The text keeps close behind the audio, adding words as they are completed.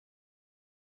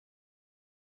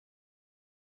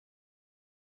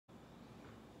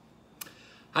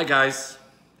Hi guys,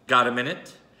 got a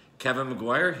minute? Kevin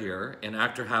McGuire here in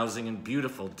actor housing in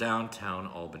beautiful downtown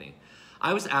Albany.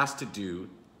 I was asked to do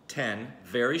 10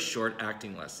 very short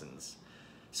acting lessons.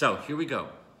 So here we go.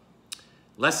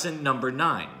 Lesson number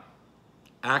 9,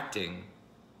 acting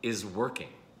is working.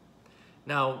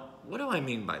 Now, what do I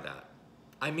mean by that?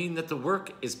 I mean that the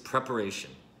work is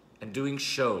preparation and doing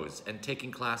shows and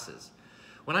taking classes.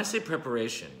 When I say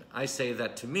preparation, I say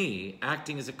that to me,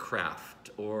 acting is a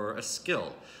craft or a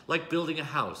skill, like building a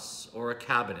house or a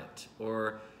cabinet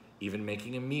or even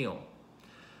making a meal.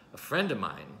 A friend of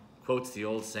mine quotes the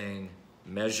old saying,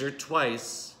 measure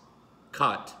twice,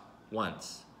 cut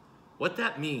once. What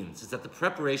that means is that the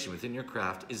preparation within your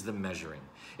craft is the measuring.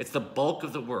 It's the bulk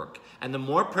of the work. And the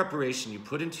more preparation you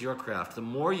put into your craft, the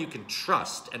more you can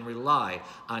trust and rely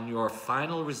on your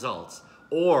final results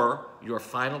or your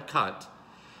final cut.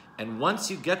 And once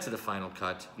you get to the final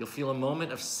cut, you'll feel a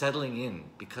moment of settling in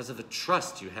because of the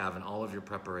trust you have in all of your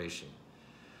preparation.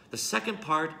 The second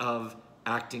part of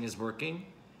acting is working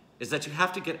is that you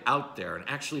have to get out there and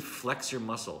actually flex your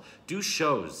muscle. Do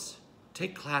shows,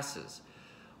 take classes.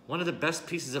 One of the best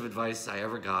pieces of advice I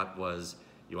ever got was,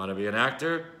 you want to be an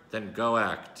actor? Then go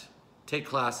act. Take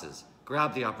classes,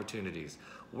 grab the opportunities,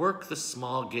 work the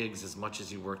small gigs as much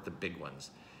as you work the big ones.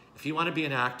 If you want to be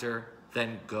an actor,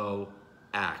 then go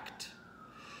act.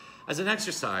 As an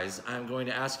exercise, I'm going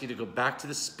to ask you to go back to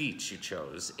the speech you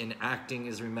chose in Acting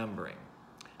is Remembering,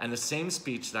 and the same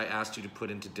speech that I asked you to put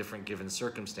into different given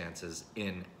circumstances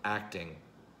in Acting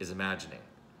is Imagining.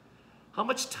 How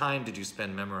much time did you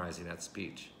spend memorizing that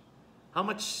speech? How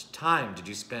much time did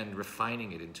you spend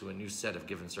refining it into a new set of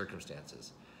given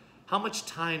circumstances? How much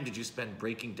time did you spend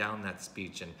breaking down that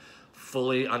speech and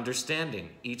fully understanding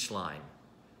each line?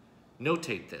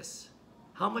 Notate this.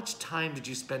 How much time did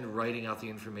you spend writing out the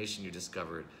information you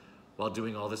discovered while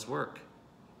doing all this work?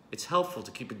 It's helpful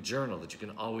to keep a journal that you can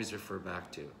always refer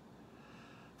back to.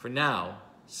 For now,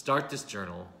 start this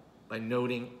journal by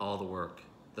noting all the work,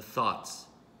 the thoughts,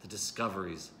 the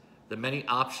discoveries, the many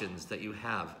options that you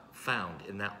have found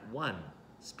in that one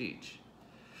speech.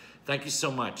 Thank you so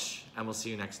much, and we'll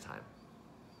see you next time.